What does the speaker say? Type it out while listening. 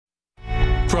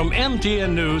From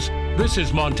MTN News, this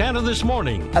is Montana This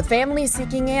Morning. A family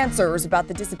seeking answers about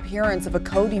the disappearance of a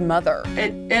Cody mother.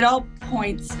 It all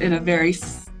points in a very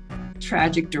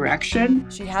tragic direction.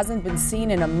 She hasn't been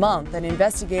seen in a month, and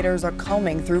investigators are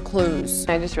combing through clues.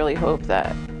 I just really hope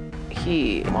that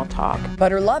he will talk.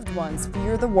 But her loved ones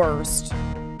fear the worst.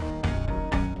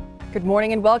 Good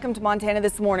morning and welcome to Montana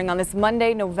This Morning on this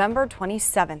Monday, November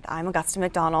 27th. I'm Augusta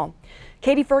McDonald.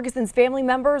 Katie Ferguson's family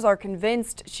members are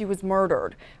convinced she was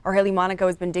murdered. Our Haley Monaco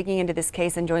has been digging into this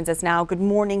case and joins us now. Good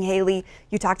morning, Haley.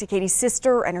 You talked to Katie's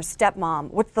sister and her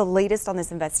stepmom. What's the latest on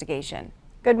this investigation?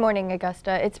 Good morning,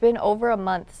 Augusta. It's been over a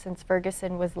month since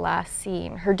Ferguson was last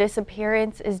seen. Her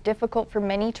disappearance is difficult for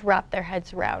many to wrap their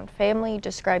heads around. Family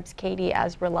describes Katie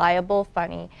as reliable,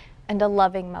 funny, and a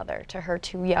loving mother to her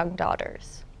two young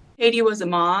daughters. Katie was a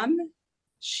mom.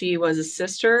 She was a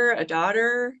sister, a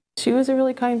daughter. She was a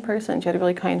really kind person. She had a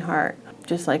really kind heart.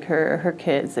 Just like her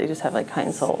kids, they just have like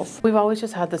kind souls. We've always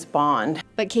just had this bond.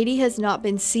 But Katie has not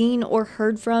been seen or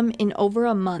heard from in over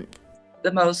a month.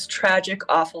 The most tragic,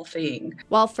 awful thing.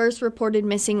 While first reported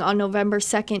missing on November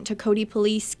 2nd to Cody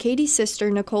police, Katie's sister,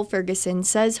 Nicole Ferguson,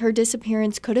 says her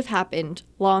disappearance could have happened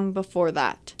long before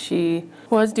that. She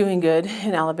was doing good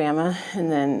in Alabama,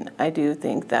 and then I do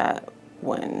think that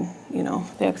when,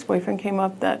 the ex-boyfriend came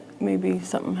up, that maybe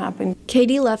something happened.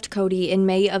 Katie left Cody in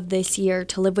May of this year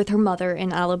to live with her mother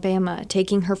in Alabama,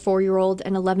 taking her 4-year-old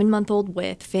and 11-month-old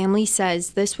with. Family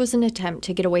says this was an attempt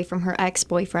to get away from her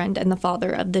ex-boyfriend and the father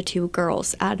of the two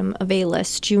girls, Adam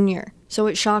Avelis Jr. So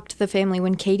it shocked the family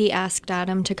when Katie asked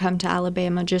Adam to come to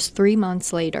Alabama just 3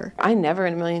 months later. I never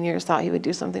in a million years thought he would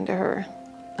do something to her.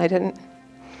 I didn't.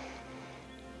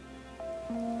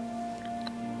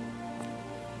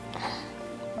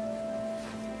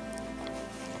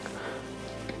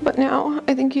 But now,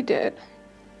 I think he did.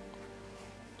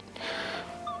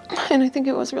 And I think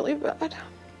it was really bad.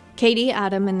 Katie,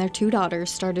 Adam, and their two daughters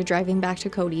started driving back to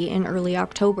Cody in early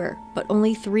October, but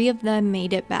only 3 of them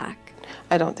made it back.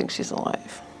 I don't think she's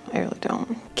alive. I really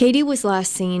don't. Katie was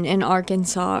last seen in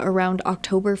Arkansas around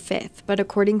October 5th, but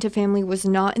according to family was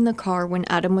not in the car when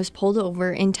Adam was pulled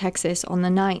over in Texas on the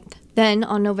 9th. Then,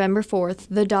 on November 4th,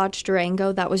 the Dodge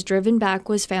Durango that was driven back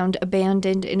was found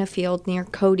abandoned in a field near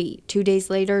Cody. 2 days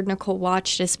later, Nicole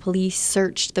watched as police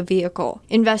searched the vehicle.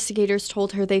 Investigators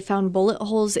told her they found bullet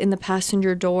holes in the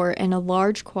passenger door and a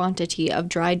large quantity of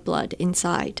dried blood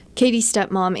inside. Katie's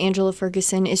stepmom, Angela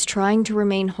Ferguson, is trying to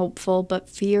remain hopeful but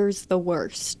fears the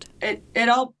worst. It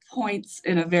all points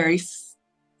in a very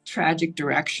tragic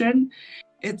direction.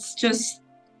 It's just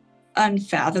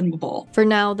unfathomable. For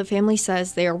now, the family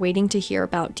says they are waiting to hear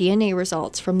about DNA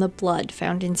results from the blood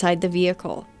found inside the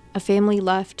vehicle. A family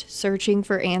left searching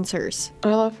for answers.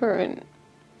 I love her, and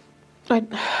I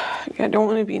don't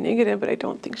want to be negative, but I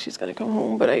don't think she's going to come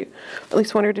home, but I at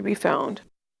least want her to be found.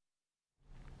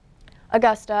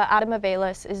 Augusta, Adam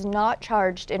Avelis is not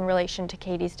charged in relation to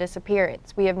Katie's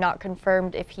disappearance. We have not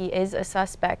confirmed if he is a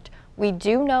suspect. We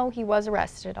do know he was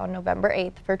arrested on November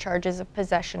 8th for charges of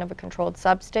possession of a controlled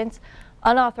substance,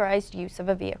 unauthorized use of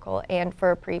a vehicle, and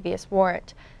for a previous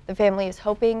warrant. The family is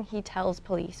hoping he tells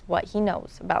police what he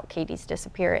knows about Katie's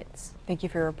disappearance. Thank you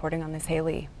for reporting on this,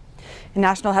 Haley. In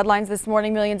national headlines this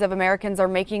morning, millions of Americans are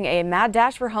making a mad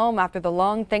dash for home after the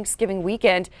long Thanksgiving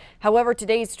weekend. However,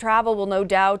 today's travel will no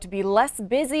doubt be less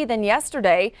busy than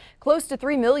yesterday. Close to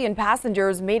 3 million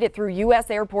passengers made it through U.S.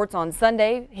 airports on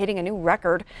Sunday, hitting a new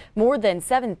record. More than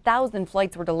 7,000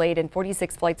 flights were delayed and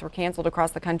 46 flights were canceled across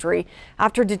the country.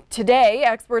 After today,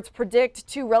 experts predict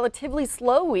 2 relatively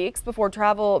slow weeks before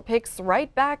travel picks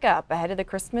right back up ahead of the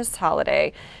Christmas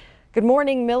holiday. Good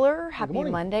morning, Miller. Happy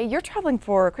Monday. You're traveling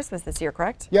for Christmas this year,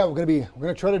 correct? Yeah, we're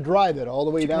gonna try to drive it all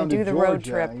the way down to Georgia. Do the road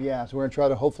trip. Yeah, so we're gonna try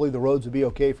to, hopefully the roads will be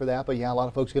okay for that. But yeah, a lot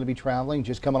of folks gonna be traveling,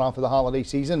 just coming off of the holiday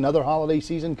season. Another holiday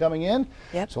season coming in.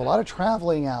 Yep. So a lot of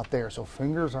traveling out there. So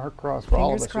fingers are crossed for all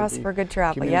of us. Fingers crossed for good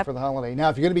travel. Yep. For the holiday. Now,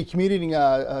 if you're gonna be commuting,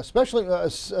 especially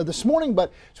this morning,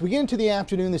 but as we get into the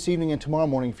afternoon, this evening, and tomorrow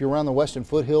morning, if you're around the western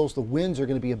foothills, the winds are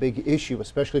gonna be a big issue,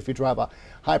 especially if you drive a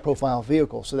high-profile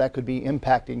vehicle. So that could be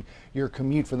impacting your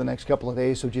commute for the next couple of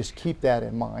days, so just keep that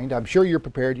in mind. I'm sure you're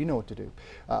prepared. You know what to do.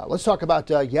 Let's talk about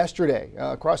yesterday.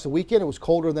 Across the weekend, it was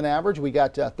colder than average. We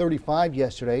got 35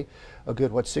 yesterday, a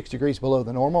good, 6 degrees below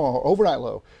the normal. Our overnight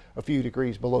low, a few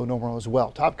degrees below normal as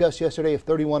well. Top gusts yesterday of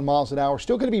 31 miles an hour.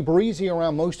 Still going to be breezy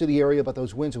around most of the area, but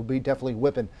those winds will be definitely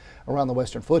whipping around the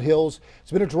western foothills.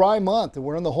 It's been a dry month, and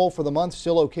we're in the hole for the month.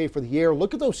 Still okay for the year.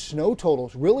 Look at those snow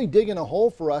totals, really digging a hole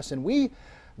for us, and we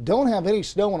Don't have any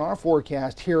snow in our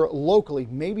forecast here locally.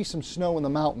 Maybe some snow in the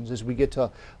mountains as we get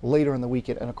to later in the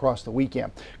weekend and across the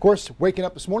weekend. Of course, waking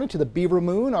up this morning to the Beaver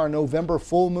Moon, our November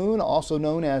full moon, also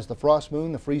known as the frost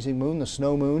moon, the freezing moon, the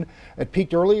snow moon. It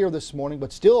peaked earlier this morning,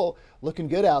 but still looking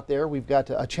good out there. We've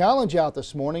got a challenge out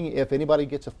this morning. If anybody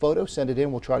gets a photo, send it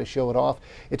in. We'll try to show it off.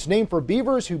 It's named for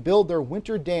beavers who build their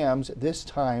winter dams this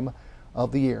time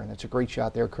of the year. And it's a great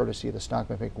shot there, courtesy of the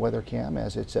Stockman weather cam,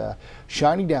 as it's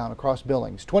shining down across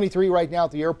Billings. 23 right now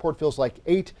at the airport, feels like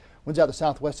 8. Winds out the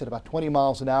southwest at about 20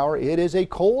 miles an hour. It is a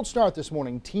cold start this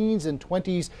morning, teens and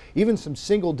 20s, even some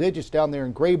single digits down there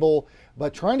in Graybull.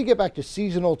 But trying to get back to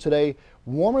seasonal today,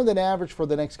 warmer than average for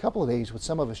the next couple of days, with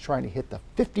some of us trying to hit the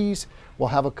 50s. We'll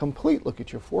have a complete look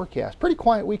at your forecast. Pretty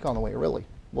quiet week on the way, really.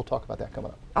 We'll talk about that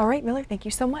coming up. All right, Miller, thank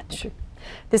you so much.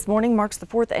 This morning marks the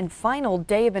 4th and final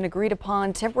day of an agreed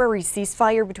upon temporary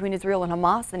ceasefire between Israel and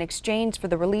Hamas in exchange for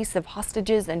the release of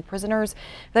hostages and prisoners.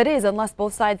 That is, unless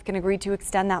both sides can agree to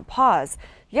extend that pause.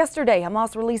 Yesterday,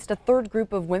 Hamas released a third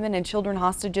group of women and children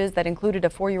hostages that included a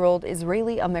 4-year-old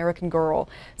Israeli-American girl.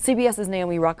 CBS's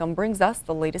Naomi Ruckham brings us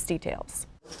the latest details.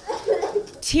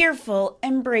 Tearful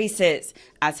embraces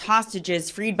as hostages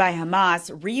freed by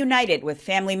Hamas reunited with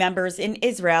family members in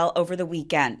Israel over the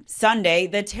weekend. Sunday,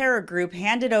 the terror group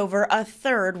handed over a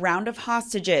third round of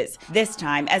hostages, this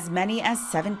time as many as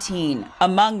 17.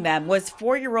 Among them was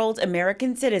 4-year-old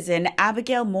American citizen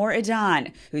Abigail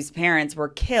Moore-Edan, whose parents were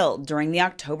killed during the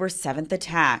October 7th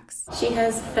attacks. She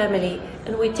has family,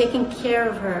 and we're taking care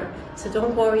of her. So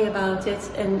don't worry about it,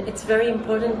 and it's very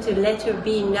important to let her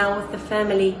be now with the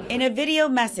family. In a video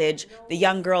message, the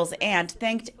young girl's aunt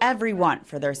thanked everyone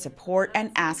for their support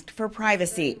and asked for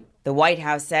privacy. The White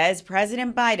House says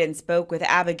President Biden spoke with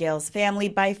Abigail's family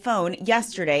by phone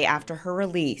yesterday after her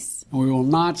release. We will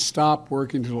not stop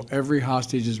working until every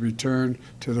hostage is returned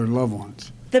to their loved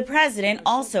ones. The president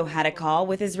also had a call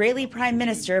with Israeli Prime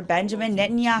Minister Benjamin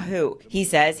Netanyahu. He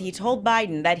says he told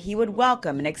Biden that he would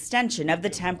welcome an extension of the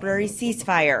temporary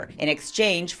ceasefire in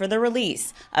exchange for the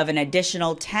release of an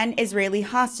additional 10 Israeli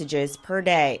hostages per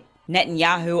day.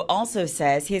 Netanyahu also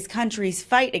says his country's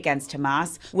fight against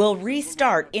Hamas will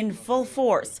restart in full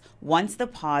force once the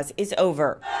pause is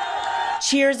over.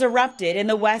 Cheers erupted in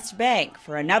the West Bank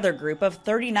for another group of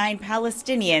 39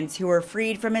 Palestinians who were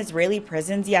freed from Israeli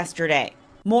prisons yesterday.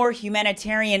 More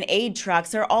humanitarian aid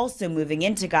trucks are also moving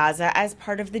into Gaza as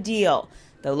part of the deal,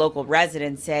 though local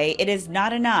residents say it is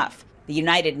not enough. The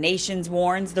United Nations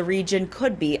warns the region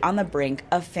could be on the brink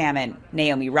of famine.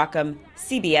 Naomi Ruckham,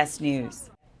 CBS News.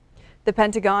 The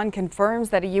Pentagon confirms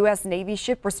that a U.S. Navy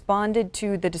ship responded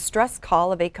to the distress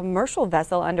call of a commercial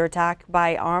vessel under attack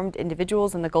by armed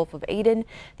individuals in the Gulf of Aden.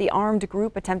 The armed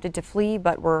group attempted to flee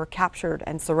but were captured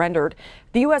and surrendered.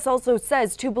 The U.S. also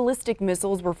says 2 ballistic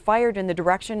missiles were fired in the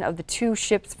direction of the 2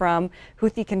 ships from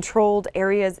Houthi-controlled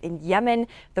areas in Yemen,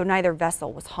 though neither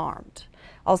vessel was harmed.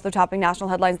 Also topping national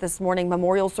headlines this morning,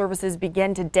 memorial services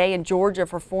begin today in Georgia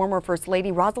for former First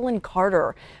Lady Rosalynn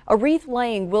Carter. A wreath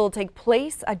laying will take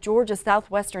place at Georgia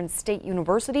Southwestern State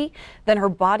University. Then her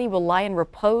body will lie in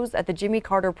repose at the Jimmy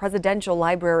Carter Presidential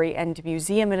Library and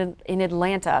Museum in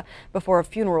Atlanta before a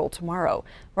funeral tomorrow.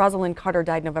 Rosalynn Carter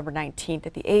died November 19th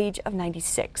at the age of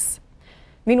 96.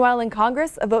 Meanwhile, in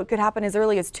Congress, a vote could happen as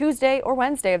early as Tuesday or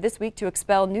Wednesday of this week to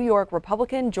expel New York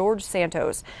Republican George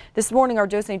Santos. This morning, our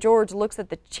Joe St. George looks at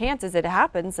the chances it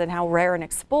happens and how rare an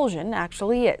expulsion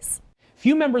actually is.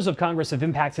 Few members of Congress have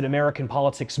impacted American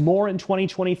politics more in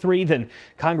 2023 than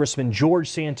Congressman George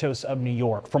Santos of New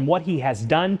York. From what he has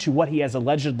done to what he has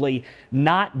allegedly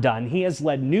not done, he has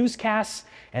led newscasts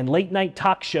and late-night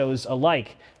talk shows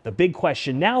alike. The big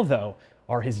question now, though,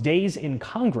 are his days in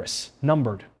Congress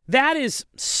numbered? That is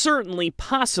certainly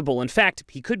possible. In fact,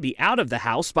 he could be out of the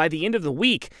House by the end of the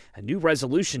week. A new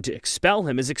resolution to expel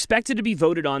him is expected to be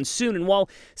voted on soon. And while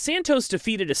Santos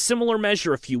defeated a similar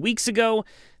measure a few weeks ago,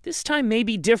 this time may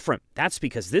be different. That's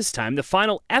because this time the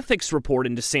final ethics report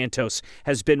into Santos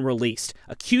has been released,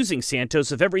 accusing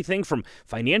Santos of everything from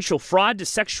financial fraud to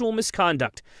sexual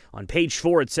misconduct. On page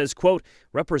 4, it says, quote,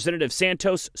 Representative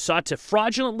Santos sought to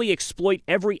fraudulently exploit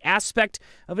every aspect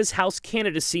of his House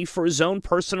candidacy for his own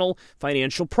personal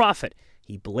financial profit.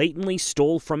 He blatantly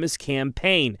stole from his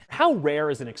campaign. How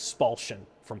rare is an expulsion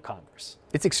from Congress?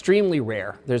 It's extremely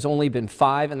rare. There's only been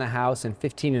 5 in the House and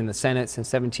 15 in the Senate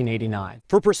since 1789.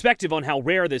 For perspective on how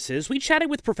rare this is, we chatted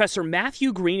with Professor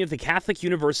Matthew Green of the Catholic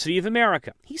University of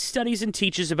America. He studies and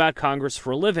teaches about Congress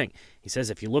for a living. He says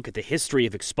if you look at the history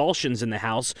of expulsions in the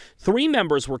House, 3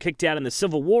 members were kicked out in the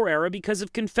Civil War era because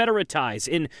of Confederate ties.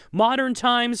 In modern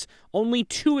times, only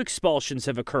 2 expulsions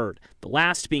have occurred, the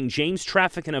last being James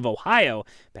Traficant of Ohio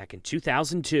back in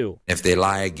 2002. If they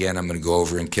lie again, I'm going to go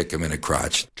over and kick them in the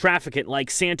crotch. Traficant, like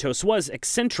Santos, was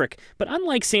eccentric, but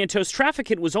unlike Santos,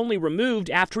 Traficant was only removed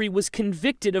after he was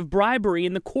convicted of bribery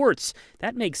in the courts.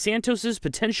 That makes Santos's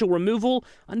potential removal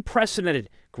unprecedented.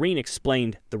 Green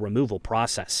explained the removal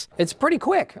process. It's pretty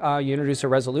quick. You introduce a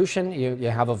resolution, you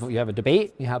have a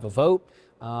debate, you have a vote,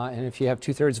 and if you have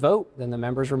 2/3 vote, then the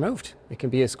member's removed. It can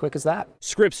be as quick as that.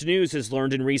 Scripps News has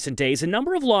learned in recent days a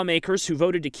number of lawmakers who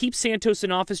voted to keep Santos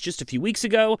in office just a few weeks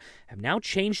ago have now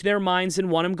changed their minds and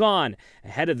want him gone.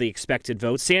 Ahead of the expected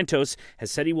vote, Santos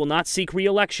has said he will not seek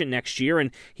re-election next year,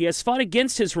 and he has fought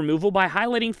against his removal by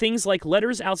highlighting things like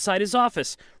letters outside his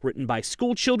office, written by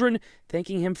school children,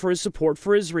 thanking him for his support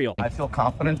for Israel. I feel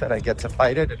confident that I get to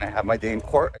fight it and I have my day in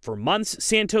court. For months,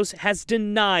 Santos has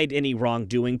denied any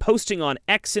wrongdoing, posting on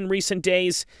X in recent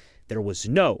days, there was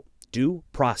no due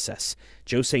process.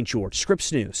 Joe St. George,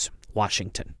 Scripps News,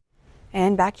 Washington.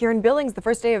 And back here in Billings, the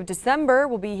first day of December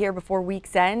will be here before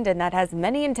week's end, and that has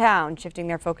many in town shifting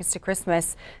their focus to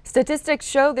Christmas. Statistics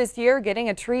show this year getting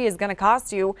a tree is going to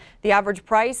cost you. The average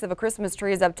price of a Christmas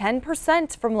tree is up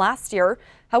 10% from last year.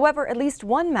 However, at least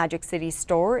one Magic City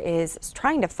store is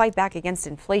trying to fight back against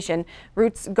inflation.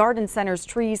 Roots Garden Center's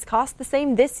trees cost the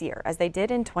same this year as they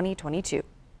did in 2022.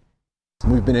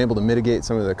 We've been able to mitigate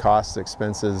some of the cost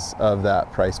expenses of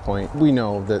that price point. We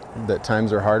know that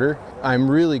times are harder. I'm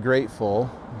really grateful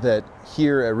that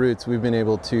here at Roots we've been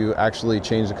able to actually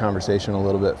change the conversation a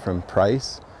little bit from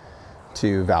price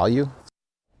to value.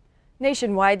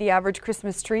 Nationwide, the average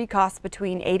Christmas tree costs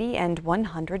between $80 and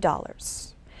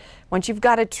 $100. Once you've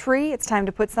got a tree, it's time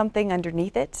to put something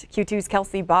underneath it. Q2's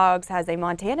Kelsey Boggs has a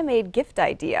Montana-made gift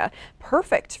idea,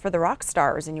 perfect for the rock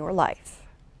stars in your life.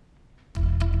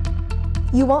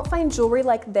 You won't find jewelry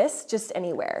like this just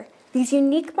anywhere. These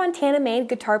unique Montana-made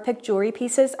guitar pick jewelry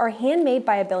pieces are handmade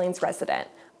by a Billings resident.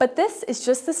 But this is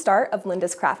just the start of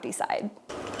Linda's crafty side.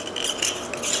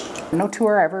 No two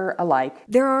are ever alike.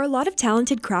 There are a lot of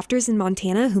talented crafters in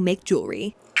Montana who make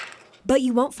jewelry, but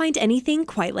you won't find anything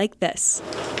quite like this.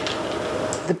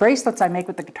 The bracelets I make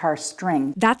with the guitar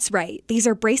string. That's right. These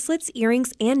are bracelets,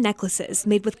 earrings, and necklaces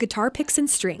made with guitar picks and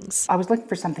strings. I was looking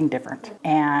for something different,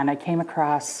 and I came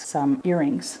across some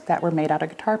earrings that were made out of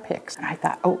guitar picks. And I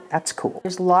thought, oh, that's cool.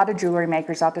 There's a lot of jewelry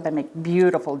makers out there that make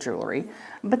beautiful jewelry,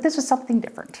 but this was something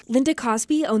different. Linda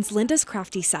Cosby owns Linda's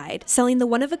Crafty Side, selling the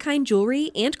one-of-a-kind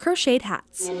jewelry and crocheted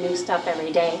hats. And new stuff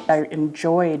every day. I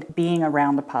enjoyed being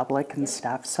around the public and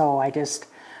stuff, so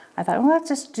I thought, well, let's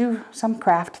just do some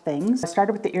craft things. I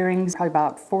started with the earrings probably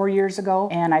about 4 years ago,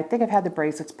 and I think I've had the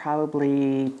bracelets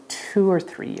probably 2 or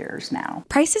 3 years now.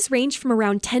 Prices range from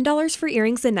around $10 for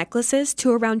earrings and necklaces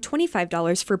to around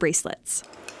 $25 for bracelets.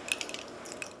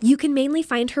 You can mainly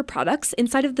find her products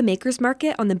inside of the Makers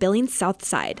Market on the Billings South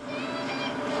Side.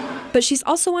 But she's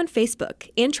also on Facebook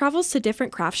and travels to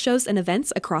different craft shows and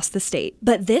events across the state.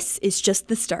 But this is just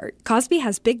the start. Cosby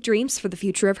has big dreams for the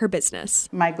future of her business.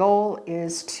 My goal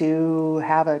is to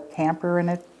have a camper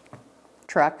and a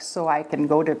truck so I can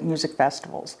go to music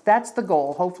festivals. That's the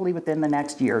goal, hopefully within the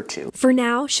next year or 2. For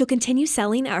now, she'll continue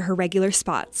selling at her regular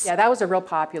spots. Yeah, that was a real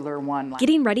popular one.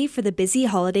 Getting ready for the busy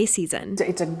holiday season.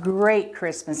 It's a great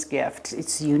Christmas gift.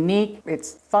 It's unique,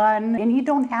 it's fun, and you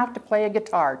don't have to play a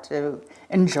guitar to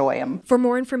enjoy them. For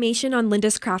more information on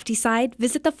Linda's Crafty Side,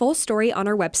 visit the full story on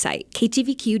our website,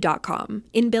 ktvq.com.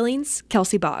 In Billings,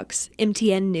 Kelsey Boggs,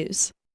 MTN News.